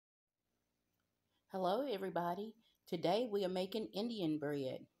Hello everybody. Today we are making Indian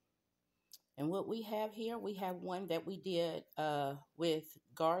bread. And what we have here, we have one that we did with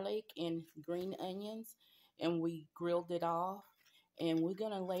garlic and green onions, and we grilled it off. And we're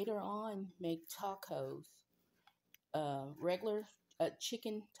going to later on make tacos, regular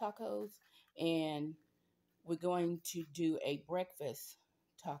chicken tacos, and we're going to do a breakfast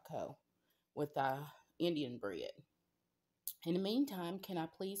taco with our Indian bread. In the meantime, can I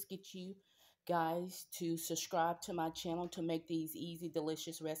please get you guys to subscribe to my channel to make these easy,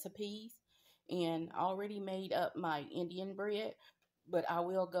 delicious recipes? And I already made up my Indian bread, but I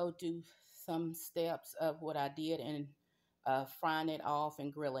will go do some steps of what I did and frying it off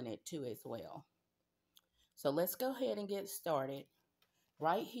and grilling it too as well. So let's go ahead and get started.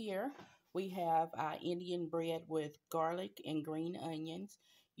 Right here, we have our Indian bread with garlic and green onions.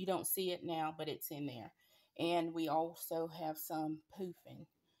 You don't see it now, but it's in there. And we also have some poofing.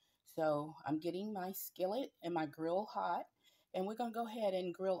 So I'm getting my skillet and my grill hot, and we're going to go ahead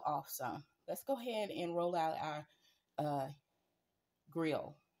and grill off some. Let's go ahead and roll out our our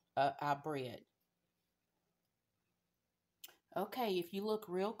bread. Okay, if you look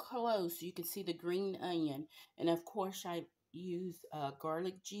real close, you can see the green onion. And of course, I use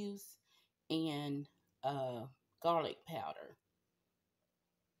garlic juice and garlic powder.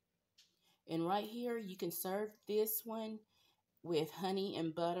 And right here, you can serve this one with honey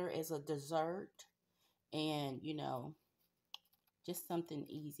and butter as a dessert. And, you know, just something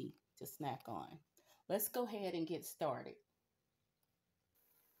easy to snack on. Let's go ahead and get started.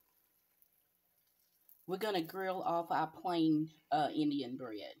 We're going to grill off our plain Indian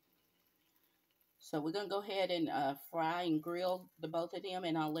bread. So we're going to go ahead and fry and grill the both of them,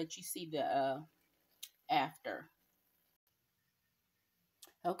 and I'll let you see the after.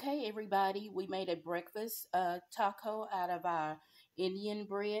 Okay, everybody, we made a breakfast taco out of our Indian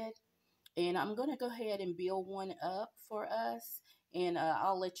bread, and I'm going to go ahead and build one up for us, and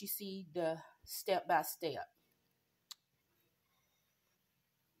I'll let you see the step by step.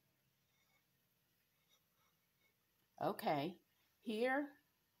 Okay, here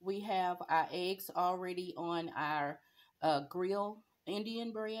we have our eggs already on our grill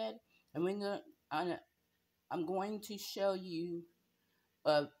Indian bread, and I'm going to show you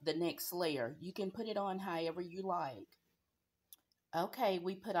the next layer. You can put it on however you like. Okay,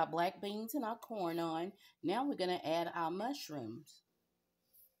 we put our black beans and our corn on. Now we're going to add our mushrooms.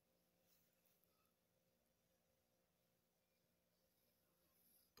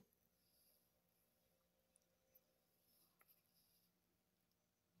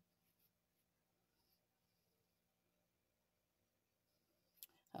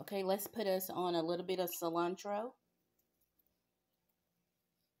 Okay, let's put us on a little bit of cilantro.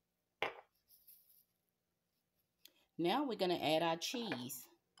 Now we're going to add our cheese.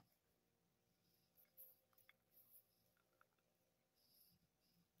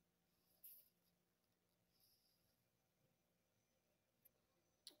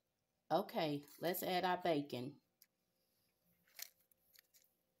 Okay, let's add our bacon.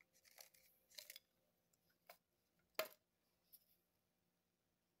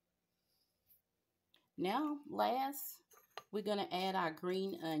 Now, last, we're going to add our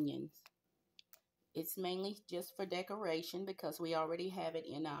green onions. It's mainly just for decoration because we already have it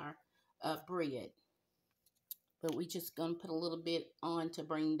in our bread. But we just going to put a little bit on to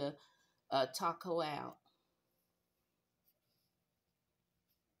bring the taco out.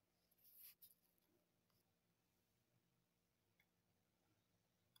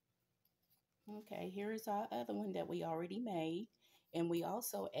 Okay, here's our other one that we already made. And we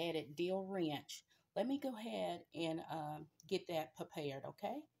also added dill ranch. Let me go ahead and get that prepared,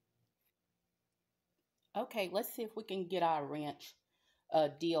 okay? Okay, let's see if we can get our ranch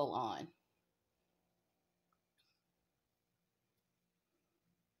dill on.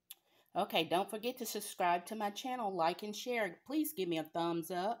 Okay, don't forget to subscribe to my channel, like and share. Please give me a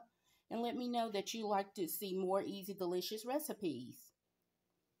thumbs up and let me know that you like to see more easy, delicious recipes.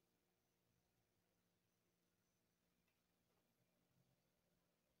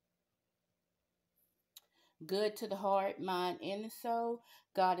 Good to the heart, mind, and the soul.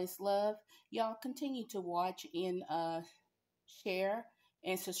 God is love. Y'all continue to watch and share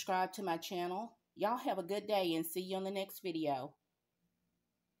and subscribe to my channel. Y'all have a good day and see you on the next video.